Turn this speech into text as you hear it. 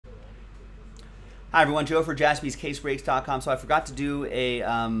Hi everyone, Joe for jaspyscasebreaks.com. So I forgot to do a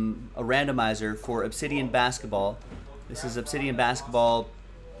randomizer for Obsidian Basketball. This is Obsidian Basketball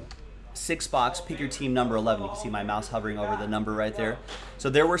 6-box, pick your team number 11. You can see my mouse hovering over the number right there. So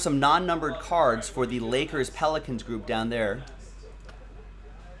there were some non-numbered cards for the Lakers-Pelicans group down there.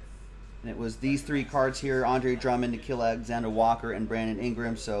 And it was these three cards here, Andre Drummond, Nikhil Alexander-Walker, and Brandon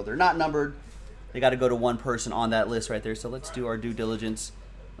Ingram. So they're not numbered. They got to go to one person on that list right there. So let's do our due diligence.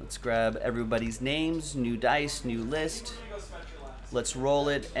 Let's grab everybody's names, new dice, new list. Let's roll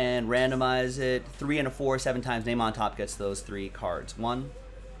it and randomize it. 3 and a 4, 7 times. Name on top gets those 3 cards. 1,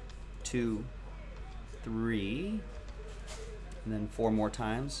 2, 3, and then 4 more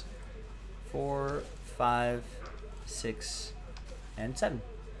times. 4, 5, 6, and 7.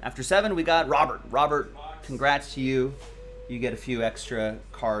 After 7, we got Robert. Robert, congrats to you. You get a few extra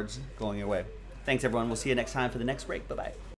cards going your way. Thanks, everyone. We'll see you next time for the next break. Bye-bye.